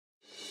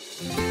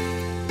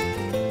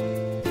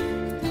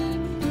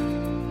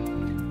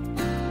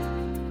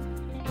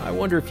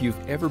wonder if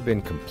you've ever been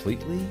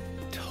completely,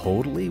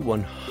 totally,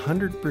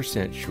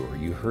 100% sure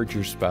you heard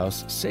your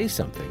spouse say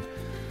something,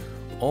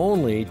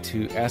 only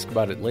to ask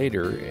about it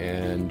later,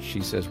 and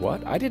she says,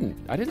 "What? I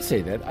didn't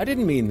say that. I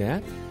didn't mean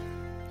that."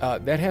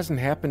 That hasn't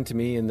happened to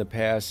me in the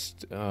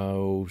past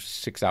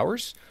 6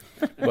 hours.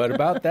 But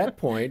about that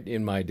point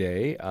in my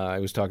day, I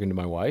was talking to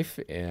my wife,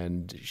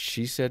 and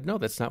she said, "No,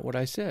 that's not what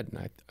I said."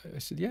 And I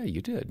said, "Yeah,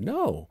 you did."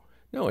 No.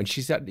 And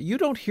she said, "You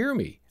don't hear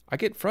me. I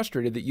get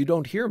frustrated that you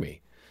don't hear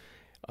me."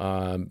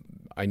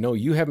 I know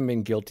you haven't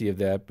been guilty of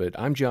that, but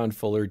I'm John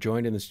Fuller,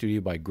 joined in the studio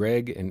by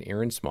Greg and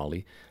Aaron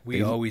Smalley.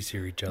 We always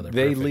hear each other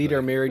They perfectly. lead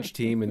our marriage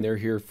team, and they're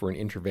here for an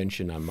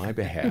intervention on my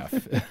behalf.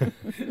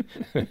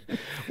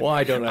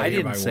 Why don't I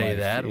hear my didn't say wife?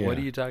 that. Yeah. What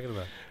are you talking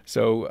about?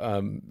 So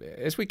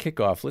as we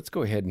kick off, let's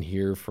go ahead and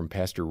hear from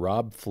Pastor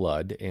Rob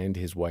Flood and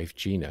his wife,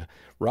 Gina.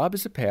 Rob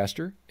is a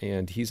pastor,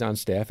 and he's on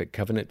staff at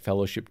Covenant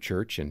Fellowship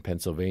Church in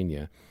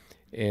Pennsylvania.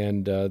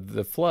 And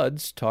the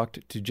Floods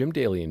talked to Jim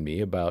Daly and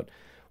me about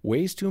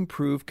ways to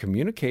improve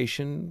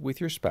communication with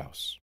your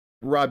spouse.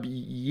 Rob,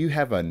 you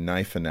have a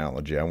knife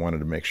analogy. I wanted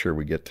to make sure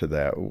we get to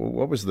that.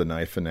 What was the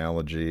knife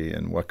analogy,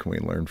 and what can we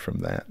learn from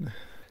that?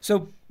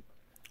 So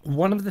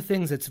one of the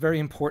things that's very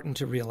important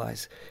to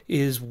realize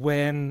is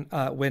when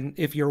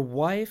if your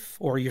wife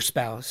or your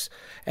spouse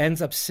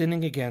ends up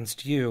sinning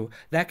against you,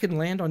 that can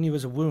land on you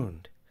as a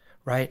wound,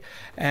 right?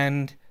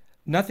 And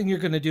nothing you're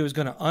going to do is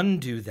going to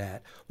undo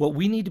that. What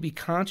we need to be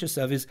conscious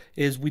of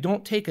is we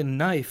don't take a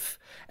knife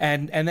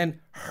and then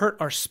hurt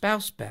our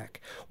spouse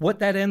back. What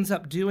that ends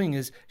up doing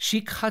is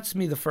she cuts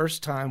me the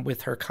first time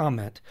with her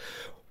comment.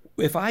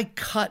 If I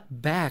cut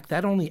back,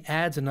 that only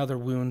adds another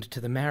wound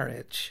to the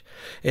marriage.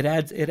 It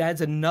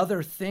adds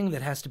another thing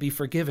that has to be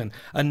forgiven,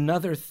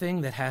 another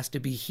thing that has to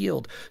be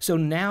healed. So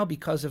now,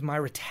 because of my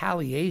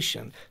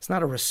retaliation, it's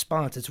not a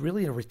response, it's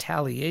really a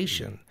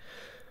retaliation.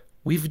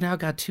 We've now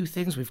got two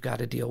things we've got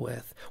to deal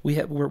with.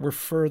 We're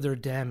further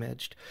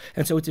damaged.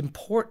 And so it's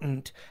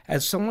important,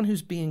 as someone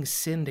who's being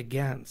sinned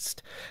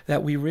against,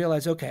 that we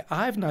realize, okay,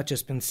 I've not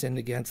just been sinned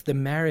against, the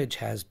marriage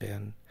has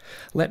been.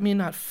 Let me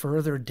not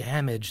further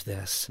damage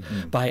this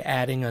by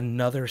adding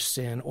another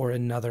sin or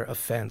another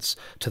offense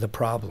to the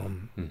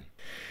problem.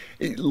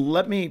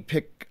 Let me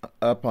pick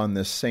up on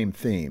this same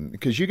theme,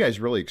 because you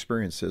guys really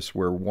experienced this,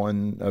 where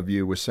one of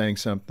you was saying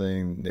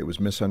something, it was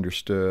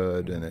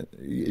misunderstood,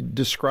 and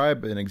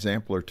describe an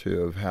example or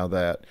two of how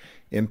that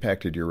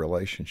impacted your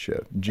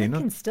relationship. Gina? That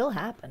can still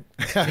happen.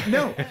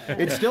 No,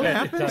 it still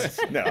happens.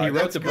 No, He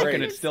wrote the book great.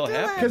 and it still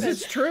happens. Because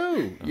it's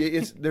true.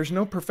 There's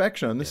no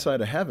perfection on this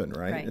side of heaven,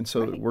 right? Right, And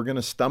so right. we're going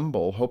to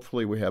stumble.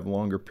 Hopefully we have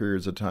longer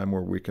periods of time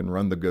where we can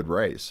run the good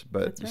race.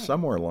 But That's right.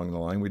 somewhere along the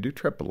line, we do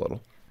trip a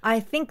little. I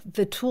think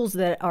the tools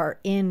that are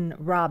in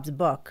Rob's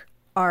book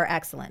are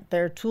excellent.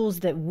 They're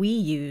tools that we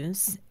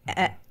use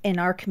in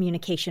our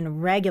communication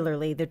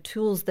regularly. They're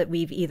tools that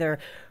we've either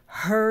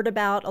heard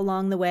about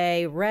along the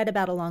way, read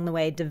about along the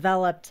way,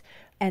 developed.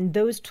 And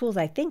those tools,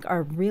 I think,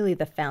 are really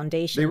the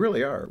foundation. They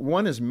really are.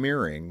 One is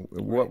mirroring.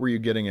 What were you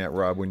getting at,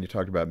 Rob, when you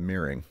talked about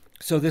mirroring?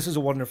 So this is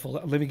a wonderful,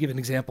 let me give an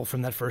example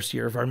from that first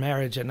year of our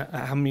marriage and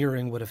how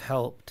mirroring would have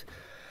helped.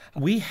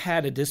 We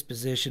had a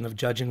disposition of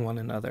judging one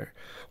another.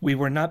 We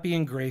were not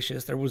being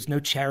gracious. There was no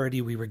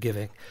charity we were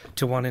giving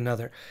to one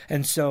another.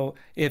 And so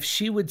if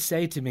she would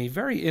say to me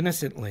very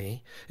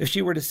innocently, if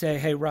she were to say,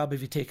 "Hey, Rob,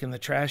 have you taken the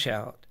trash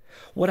out?"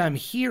 What I'm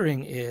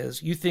hearing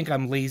is, you think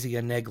I'm lazy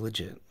and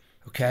negligent.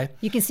 Okay?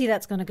 You can see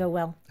that's going to go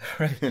well.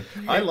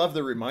 I love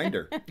the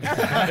reminder.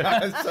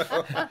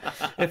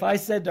 If I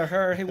said to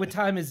her, "Hey, what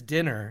time is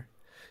dinner?"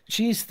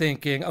 She's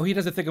thinking, "Oh, he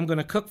doesn't think I'm going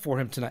to cook for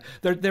him tonight."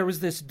 There was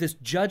this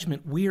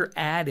judgment we're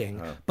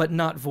adding, but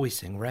not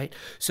voicing, right?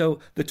 So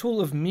the tool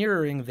of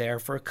mirroring there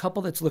for a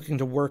couple that's looking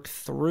to work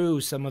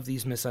through some of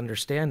these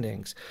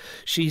misunderstandings.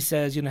 She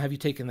says, "Have you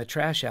taken the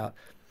trash out?"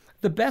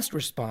 The best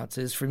response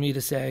is for me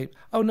to say,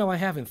 "Oh, no, I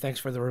haven't. Thanks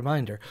for the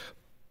reminder."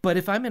 But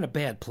if I'm in a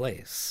bad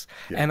place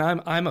and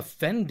I'm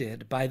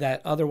offended by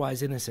that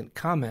otherwise innocent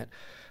comment,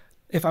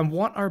 if I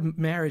want our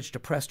marriage to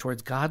press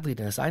towards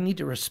godliness, I need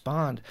to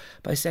respond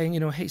by saying,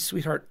 "Hey,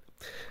 sweetheart,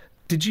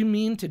 did you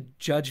mean to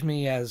judge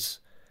me as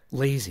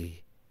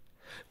lazy?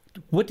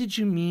 What did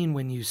you mean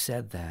when you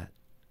said that?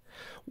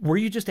 Were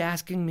you just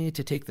asking me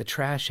to take the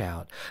trash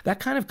out?" That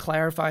kind of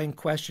clarifying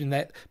question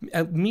that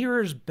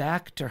mirrors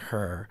back to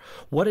her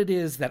what it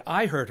is that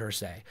I heard her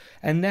say.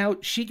 And now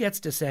she gets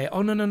to say,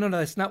 "Oh, no,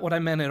 that's not what I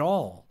meant at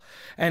all."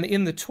 And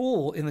in the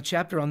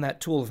chapter on that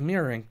tool of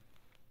mirroring,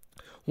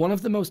 one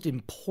of the most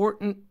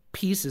important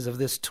pieces of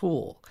this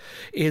tool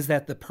is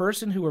that the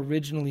person who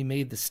originally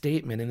made the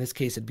statement, in this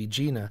case it'd be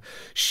Gina,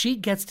 she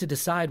gets to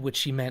decide what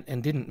she meant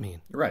and didn't mean.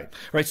 Right.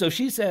 Right. So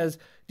she says,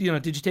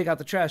 "Did you take out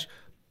the trash?"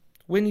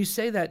 When you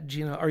say that,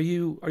 Gina, are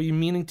you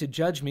meaning to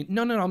judge me?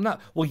 No, I'm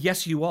not. Well,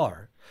 yes, you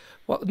are.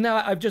 Well, now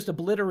I've just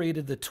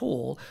obliterated the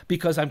tool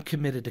because I'm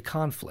committed to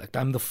conflict.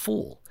 I'm the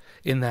fool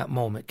in that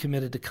moment,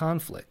 committed to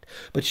conflict.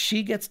 But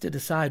she gets to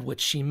decide what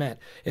she meant.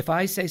 If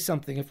I say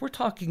something, if we're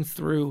talking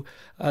through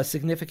a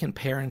significant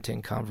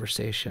parenting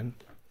conversation,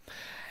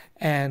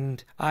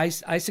 and I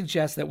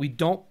suggest that we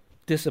don't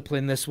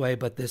discipline this way,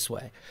 but this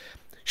way.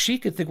 She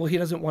could think, well, he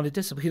doesn't want to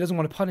discipline. He doesn't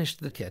want to punish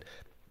the kid.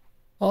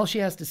 All she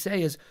has to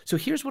say is, so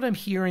here's what I'm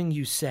hearing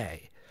you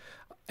say.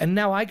 And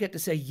now I get to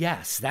say,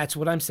 yes, that's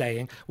what I'm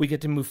saying. We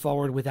get to move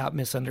forward without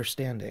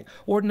misunderstanding.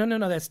 Or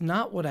no, that's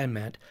not what I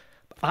meant.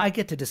 I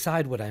get to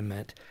decide what I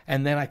meant,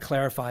 and then I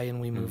clarify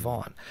and we move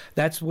on.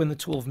 That's when the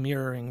tool of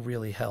mirroring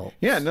really helps.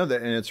 Yeah, no, and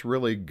it's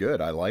really good.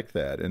 I like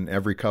that. And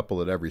every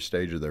couple at every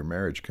stage of their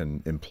marriage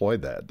can employ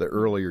that. The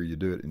earlier you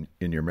do it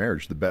in your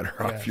marriage, the better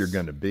off you're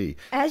going to be.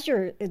 As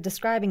you're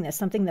describing this,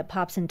 something that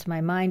pops into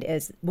my mind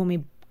is when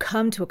we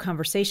come to a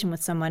conversation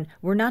with someone,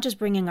 we're not just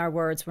bringing our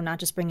words, we're not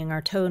just bringing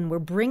our tone, we're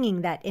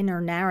bringing that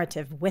inner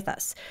narrative with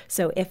us.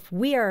 So if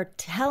we are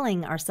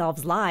telling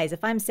ourselves lies,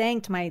 if I'm saying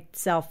to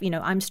myself,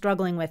 I'm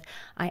struggling with,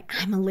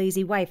 I'm a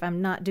lazy wife,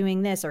 I'm not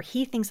doing this, or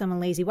he thinks I'm a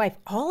lazy wife,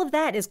 all of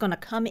that is going to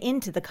come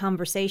into the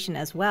conversation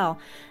as well.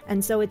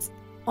 And so it's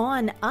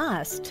on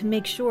us to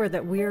make sure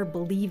that we're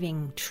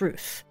believing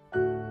truth.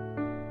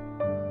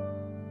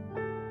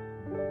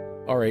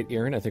 All right,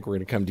 Aaron, I think we're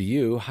going to come to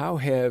you. How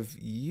have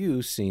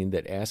you seen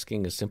that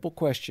asking a simple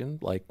question,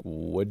 like,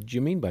 what did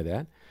you mean by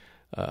that?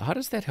 How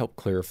does that help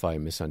clarify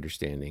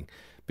misunderstanding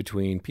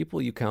between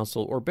people you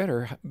counsel, or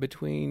better,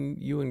 between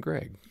you and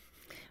Greg?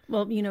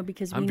 Well,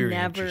 because I'm we very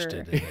never,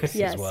 interested in this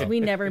yes, as well. we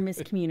never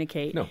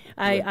miscommunicate. No,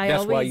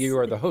 that's why you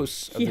are the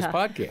hosts of this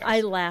podcast.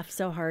 I laugh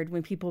so hard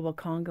when people will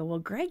call and go, well,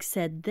 Greg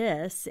said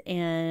this,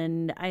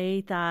 and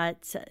I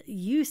thought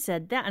you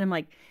said that. And I'm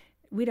like,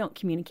 we don't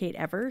communicate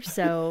ever.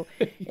 So,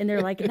 and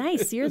they're like,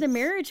 nice, you're the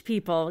marriage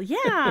people.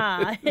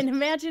 Yeah. And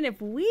imagine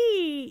if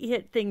we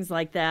hit things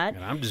like that.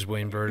 And I'm just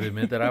waiting for her to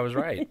admit that I was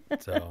right.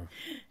 So,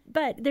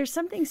 but there's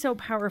something so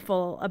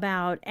powerful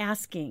about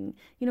asking,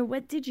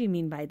 what did you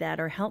mean by that?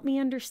 Or help me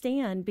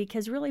understand,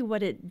 because really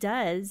what it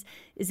does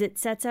is it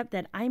sets up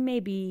that I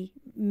may be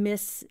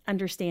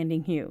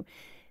misunderstanding you.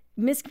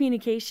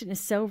 Miscommunication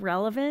is so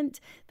relevant.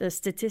 The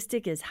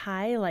statistic is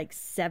high, like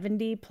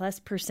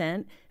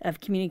 70+% of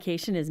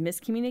communication is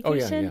miscommunication.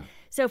 Oh, yeah.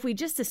 So if we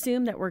just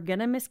assume that we're going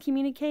to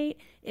miscommunicate,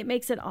 it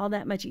makes it all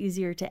that much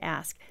easier to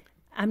ask.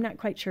 I'm not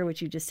quite sure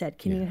what you just said.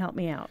 Can you help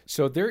me out?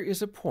 So there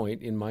is a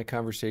point in my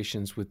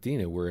conversations with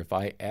Dina where if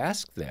I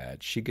ask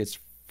that, she gets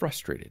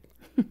frustrated.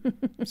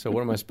 So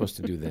what am I supposed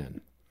to do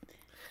then?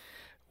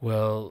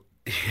 well,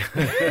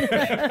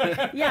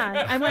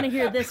 Yeah, I want to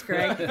hear this,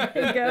 Greg. Go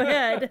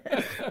ahead.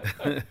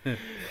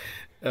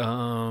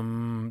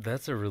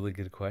 that's a really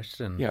good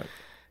question. Yeah.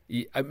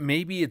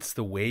 Maybe it's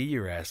the way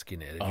you're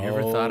asking it. Have you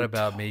ever thought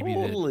about maybe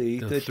totally.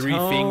 the The three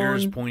tone-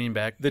 fingers pointing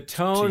back? The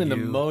tone to and the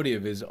you?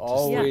 motive is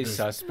always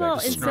suspect. Well,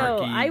 and so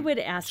Snarky, I would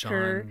ask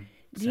her,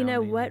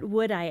 John what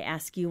would I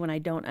ask you when I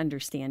don't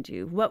understand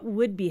you? What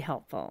would be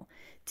helpful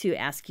to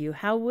ask you?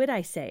 How would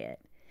I say it?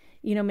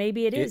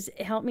 Maybe it is,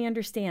 help me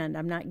understand.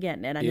 I'm not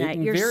getting it.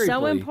 You're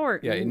so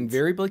important. Yeah, it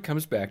invariably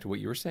comes back to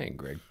what you were saying,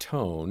 Greg.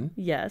 Tone.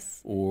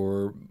 Yes.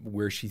 Or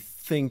where she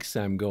thinks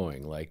I'm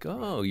going. Like,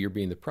 oh, you're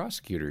being the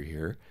prosecutor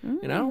here,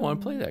 and I don't want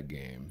to play that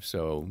game.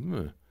 So,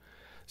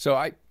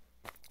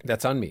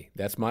 that's on me.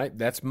 That's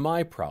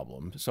my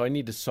problem. So I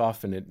need to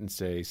soften it and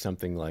say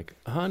something like,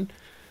 hon,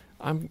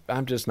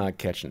 I'm just not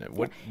catching it.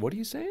 What are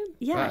you saying?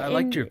 Yeah. I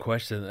liked your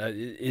question.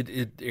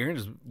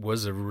 Aaron's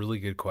was a really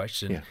good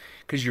question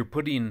because you're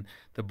putting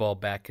the ball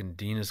back in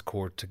Dina's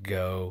court to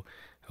go,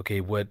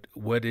 okay, what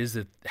is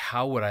it?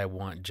 How would I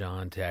want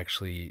John to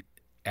actually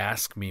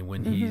ask me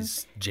when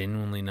he's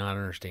genuinely not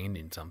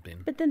understanding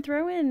something? But then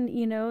throw in,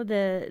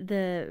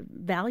 the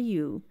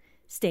value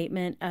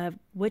statement of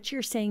what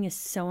you're saying is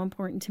so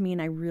important to me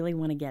and I really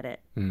want to get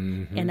it.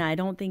 Mm-hmm. And I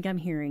don't think I'm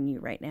hearing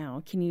you right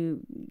now. Can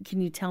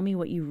you tell me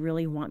what you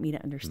really want me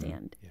to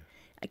understand?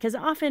 Because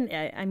often,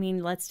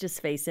 let's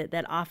just face it,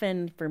 that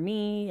often for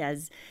me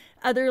as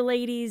other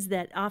ladies,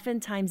 that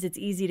oftentimes it's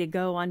easy to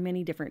go on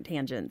many different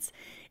tangents.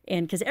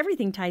 And because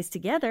everything ties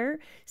together,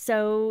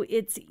 so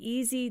it's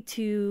easy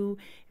to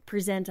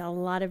present a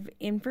lot of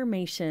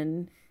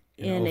information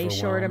in a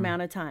short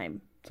amount of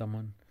time.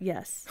 Someone?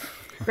 Yes.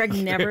 Greg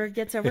never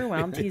gets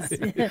overwhelmed. He's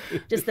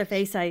just the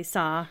face I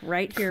saw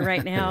right here,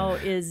 right now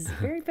is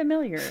very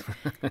familiar.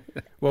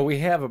 Well, we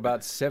have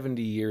about 70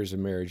 years of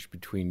marriage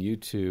between you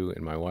two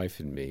and my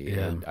wife and me.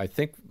 Yeah. And I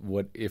think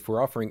if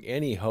we're offering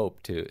any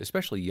hope to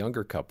especially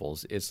younger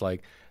couples, it's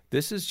like,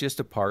 this is just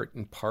a part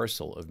and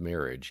parcel of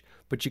marriage.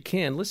 But you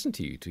can listen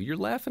to you two. You're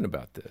laughing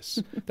about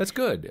this. That's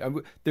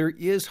good. There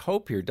is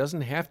hope here. It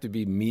doesn't have to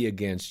be me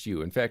against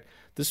you. In fact,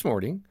 this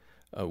morning,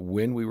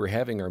 when we were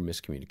having our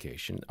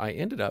miscommunication, I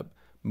ended up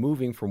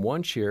moving from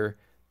one chair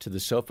to the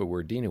sofa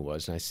where Dina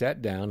was, and I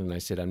sat down and I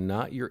said, I'm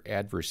not your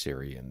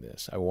adversary in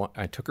this.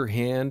 I took her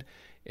hand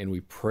and we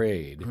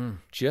prayed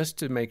just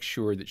to make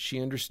sure that she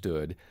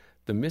understood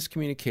the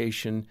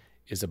miscommunication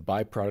is a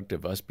byproduct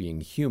of us being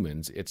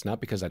humans. It's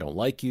not because I don't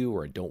like you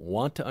or I don't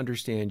want to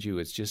understand you.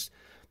 It's just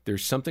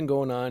there's something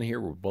going on here.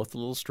 We're both a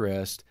little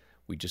stressed.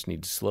 We just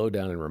need to slow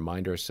down and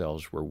remind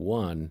ourselves we're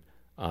one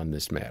on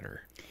this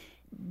matter.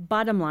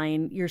 bottom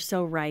line, you're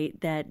so right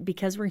that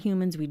because we're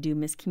humans, we do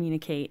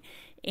miscommunicate,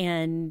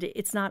 and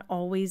it's not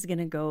always going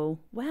to go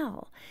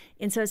well.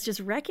 And so it's just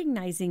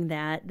recognizing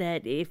that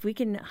if we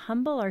can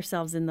humble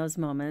ourselves in those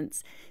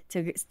moments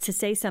to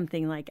say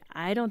something like,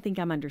 I don't think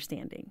I'm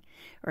understanding,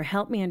 or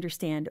help me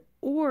understand,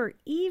 or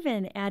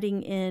even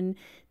adding in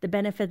the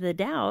benefit of the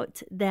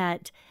doubt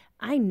that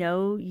I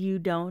know you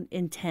don't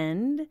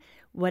intend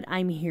what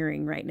I'm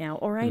hearing right now,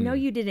 or I know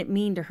you didn't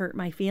mean to hurt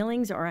my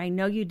feelings, or I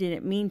know you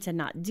didn't mean to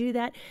not do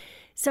that.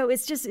 So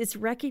it's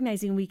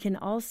recognizing we can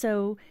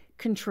also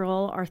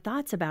control our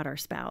thoughts about our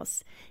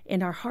spouse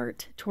and our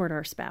heart toward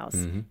our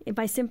spouse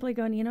by simply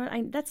going, you know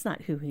what, that's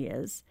not who he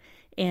is.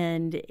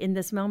 And in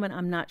this moment,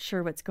 I'm not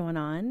sure what's going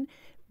on,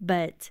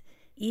 but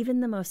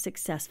even the most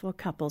successful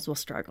couples will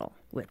struggle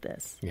with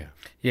this. Yeah,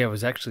 it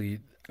was actually,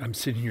 I'm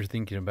sitting here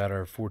thinking about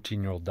our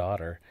 14-year-old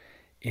daughter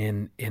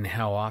and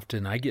how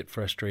often I get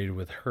frustrated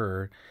with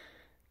her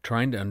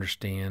trying to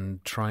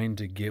understand, trying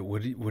to get,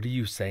 what are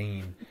you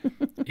saying?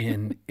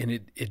 and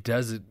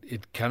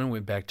it kind of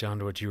went back, John,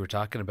 to what you were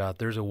talking about.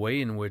 There's a way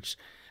in which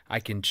I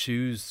can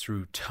choose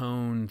through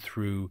tone,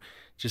 through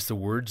just the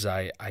words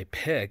I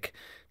pick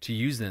to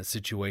use in that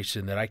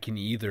situation, that I can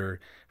either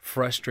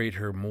frustrate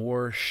her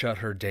more, shut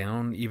her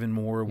down even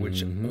more,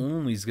 which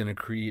only is going to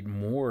create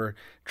more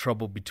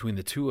trouble between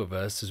the two of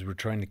us as we're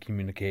trying to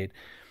communicate.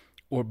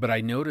 But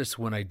I notice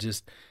when I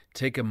just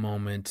take a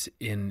moment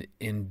and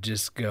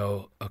just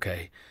go,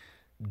 okay,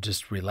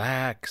 just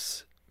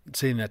relax.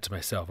 Saying that to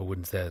myself, I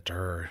wouldn't say that to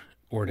her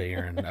or to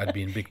Aaron. I'd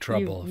be in big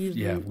trouble.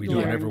 We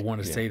don't ever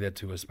want to say that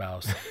to a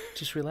spouse.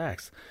 Just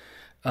relax.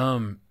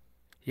 When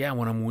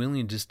I'm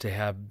willing just to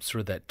have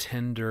sort of that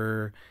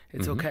tender,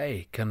 it's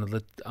okay, kind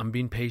of I'm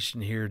being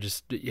patient here.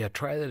 Just,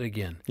 try that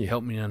again.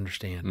 Help me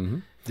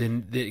understand.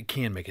 Then it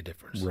can make a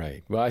difference.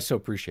 Right. Well, I so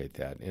appreciate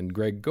that. And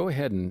Greg, go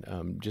ahead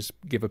and just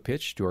give a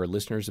pitch to our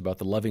listeners about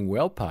the Loving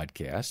Well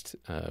podcast.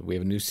 We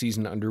have a new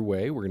season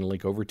underway. We're going to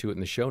link over to it in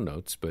the show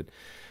notes, but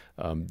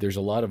there's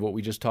a lot of what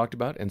we just talked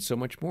about and so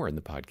much more in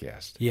the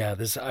podcast. Yeah,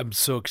 I'm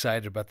so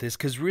excited about this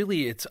because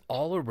really it's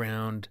all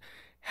around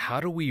how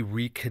do we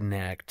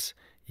reconnect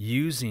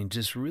using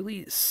just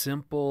really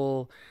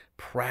simple,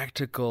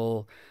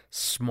 practical,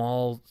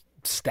 small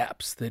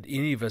steps that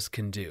any of us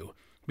can do.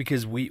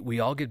 Because we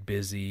all get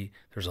busy,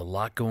 there's a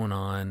lot going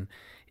on,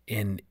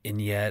 and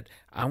yet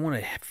I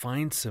want to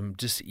find some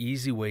just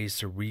easy ways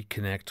to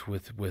reconnect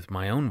with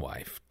my own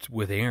wife,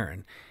 with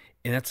Erin.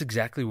 And that's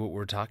exactly what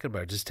we're talking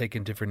about, just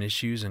taking different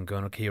issues and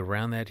going, okay,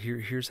 around that,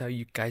 here's how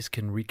you guys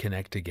can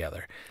reconnect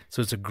together.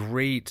 So it's a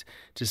great,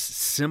 just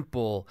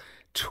simple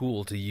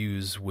tool to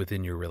use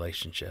within your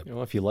relationship.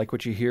 Well, if you like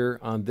what you hear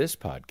on this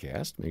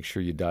podcast, make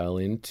sure you dial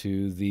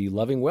into the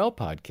Loving Well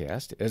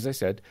podcast. As I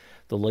said,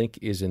 the link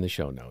is in the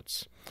show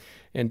notes.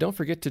 And don't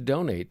forget to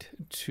donate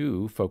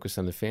to Focus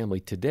on the Family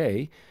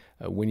today.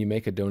 When you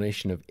make a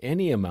donation of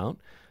any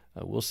amount,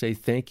 we'll say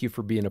thank you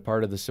for being a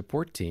part of the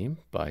support team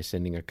by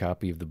sending a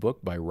copy of the book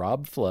by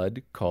Rob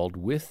Flood called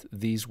With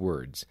These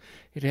Words.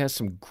 It has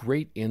some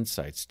great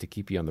insights to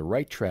keep you on the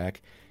right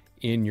track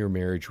in your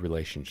marriage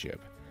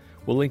relationship.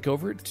 We'll link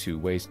over to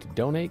ways to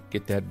donate,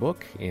 get that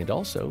book, and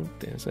also,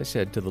 as I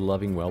said, to the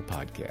Loving Well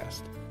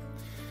podcast.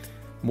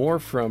 More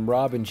from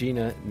Rob and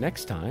Gina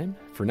next time.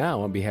 For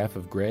now, on behalf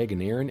of Greg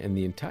and Aaron and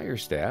the entire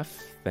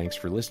staff, thanks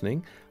for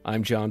listening.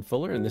 I'm John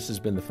Fuller, and this has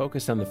been the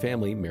Focus on the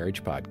Family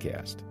Marriage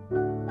Podcast.